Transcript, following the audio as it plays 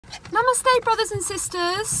Namaste, brothers and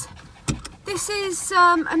sisters. This is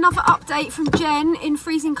another update from Jen in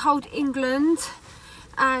freezing cold England,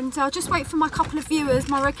 and I'll just wait for my couple of viewers,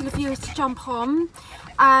 my regular viewers, to jump on.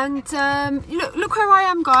 And look where I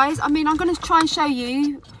am, guys. I mean, I'm going to try and show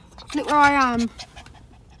you. Look where I am.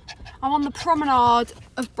 I'm on the promenade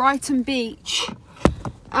of Brighton Beach,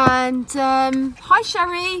 and hi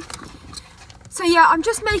Sherry. So yeah, I'm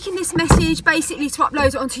just making this message basically to upload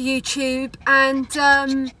it onto YouTube, and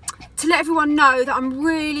to let everyone know that I'm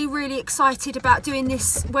really excited about doing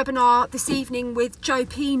this webinar this evening with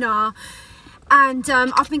Pena. And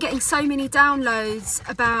I've been getting so many downloads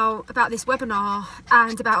about this webinar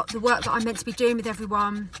and about the work that I'm meant to be doing with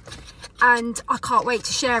everyone, and I can't wait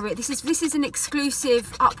to share it. This is an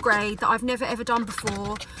exclusive upgrade that I've never ever done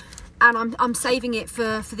before, and I'm saving it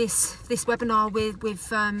for this webinar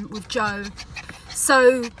with Joe.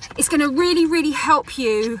 So it's going to really help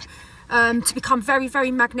you to become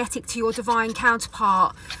very magnetic to your divine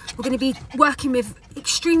counterpart. We're going to be working with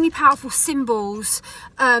extremely powerful symbols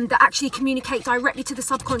that actually communicate directly to the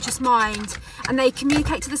subconscious mind, and they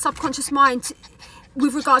communicate to the subconscious mind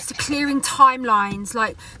with regards to clearing timelines,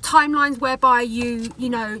 like timelines whereby you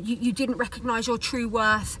didn't recognize your true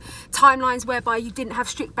worth, timelines whereby you didn't have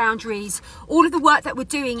strict boundaries. All of the work that we're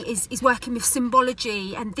doing is working with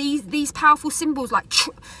symbology, and these powerful symbols, like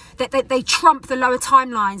they trump the lower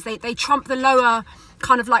timelines, they trump the lower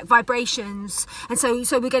kind of like vibrations. And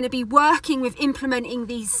so we're going to be working with implementing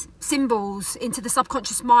these symbols into the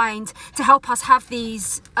subconscious mind to help us have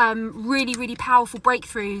these really powerful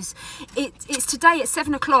breakthroughs. It's today at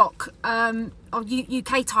 7 o'clock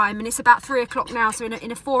UK time, and it's about 3 o'clock now, so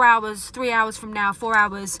in 4 hours, 3 hours from now, 4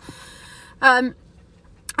 hours. And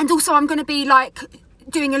also I'm going to be like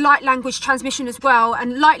doing a light language transmission as well,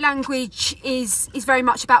 and light language is very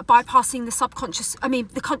much about bypassing the subconscious,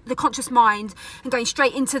 the conscious mind, and going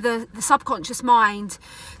straight into the subconscious mind.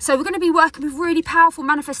 So we're going to be working with really powerful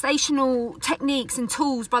manifestational techniques and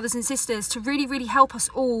tools, brothers and sisters, to really help us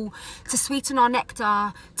all to sweeten our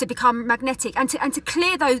nectar, to become magnetic, and to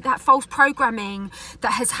clear that false programming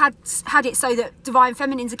that has had it so that divine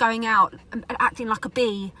feminines are going out and acting like a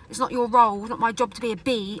bee. It's not your role. It's not my job to be a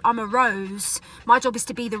bee. I'm a rose. My job is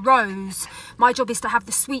to be the rose. My job is to have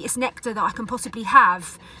the sweetest nectar that I can possibly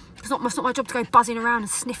have. It's not my job to go buzzing around and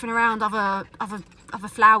sniffing around other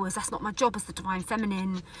flowers. That's not my job as the divine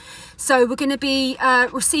feminine. So we're going to be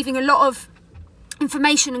receiving a lot of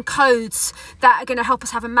information and codes that are going to help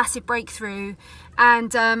us have a massive breakthrough.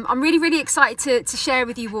 And I'm really excited to share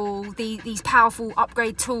with you all these powerful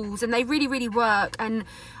upgrade tools, and they really work. And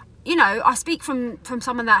you know, I speak from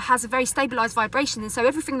someone that has a very stabilized vibration, and so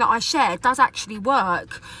everything that I share does actually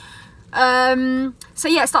work. So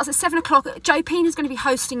yeah, it starts at 7 o'clock. Pena is going to be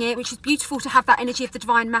hosting it, which is beautiful to have that energy of the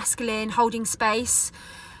divine masculine holding space.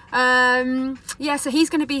 Yeah, so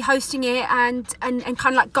he's going to be hosting it and kind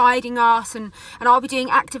of like guiding us, and I'll be doing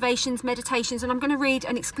activations, meditations, and I'm going to read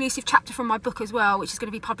an exclusive chapter from my book as well, which is going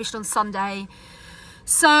to be published on Sunday.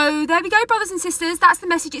 So there we go, brothers and sisters. That's the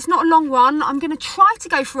message. It's not a long one. I'm going to try to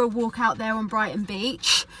go for a walk out there on Brighton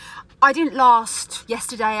Beach. I didn't last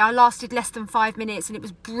yesterday. I lasted less than 5 minutes, and it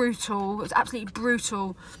was brutal. It was absolutely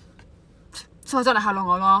brutal. So I don't know how long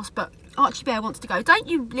I'll last, but Archie Bear wants to go. Don't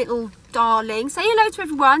you, little darling? Say hello to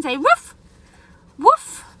everyone. Say woof,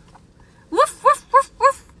 woof, woof, woof, woof,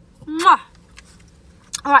 woof. Mwah.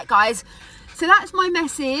 All right, guys. So that's my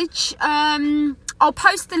message. I'll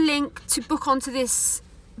post the link to book onto this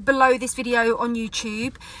below this video on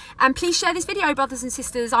YouTube, and please share this video, brothers and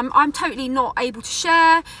sisters. I'm totally not able to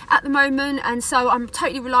share at the moment, and so I'm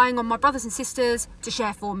totally relying on my brothers and sisters to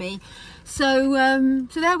share for me. So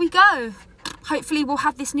so there we go. Hopefully we'll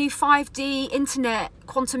have this new 5D internet,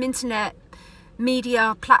 quantum internet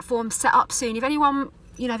media platform set up soon. If anyone,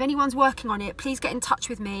 if anyone's working on it, please get in touch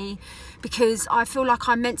with me, because I feel like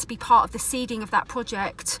I'm meant to be part of the seeding of that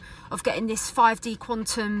project of getting this 5D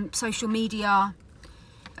quantum social media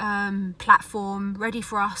platform ready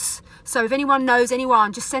for us. So if anyone knows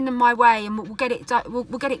anyone, just send them my way, and we'll get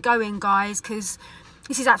it going, guys, because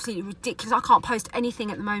this is absolutely ridiculous. I can't post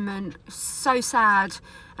anything at the moment. It's so sad,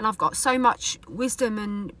 and I've got so much wisdom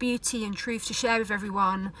and beauty and truth to share with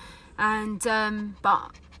everyone, and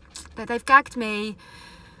but they've gagged me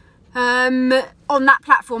on that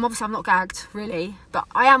platform. Obviously I'm not gagged really, but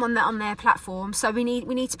I am on their platform. So we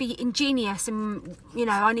need to be ingenious, and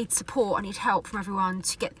I need support, I need help from everyone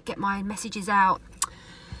to get my messages out.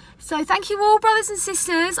 So thank you all, brothers and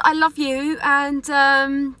sisters. I love you, and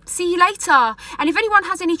see you later. And if anyone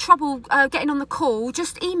has any trouble getting on the call,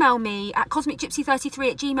 just email me at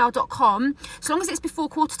cosmicgypsy33@gmail.com. So long as it's before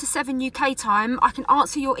 7:15 UK time, I can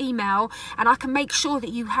answer your email and I can make sure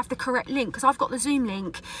that you have the correct link, because I've got the Zoom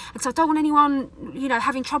link. And so I don't want anyone, you know,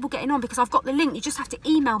 having trouble getting on because I've got the link. You just have to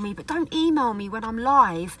email me, but don't email me when I'm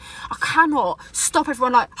live. I cannot stop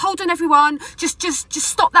everyone like, hold on everyone, just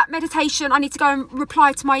stop that meditation. I need to go and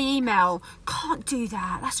reply to my email. Can't do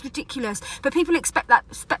that. That's ridiculous. But people expect that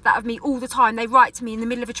of me all the time. They write to me in the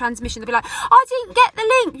middle of a transmission. They'll be like, I didn't get the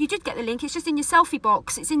link. You did get the link. It's just in your selfie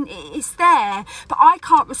box. It's there. But I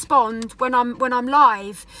can't respond when I'm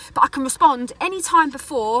live. But I can respond any time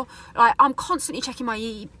before. Like, I'm constantly checking my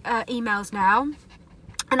emails now,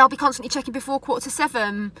 and I'll be constantly checking before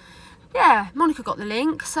 7:15. Yeah, Monica got the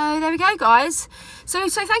link. So there we go, guys. So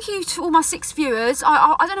thank you to all my 6 viewers.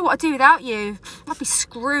 I don't know what I'd do without you. I'd be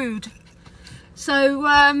screwed. So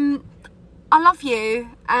I love you,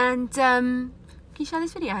 and can you share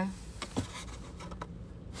this video?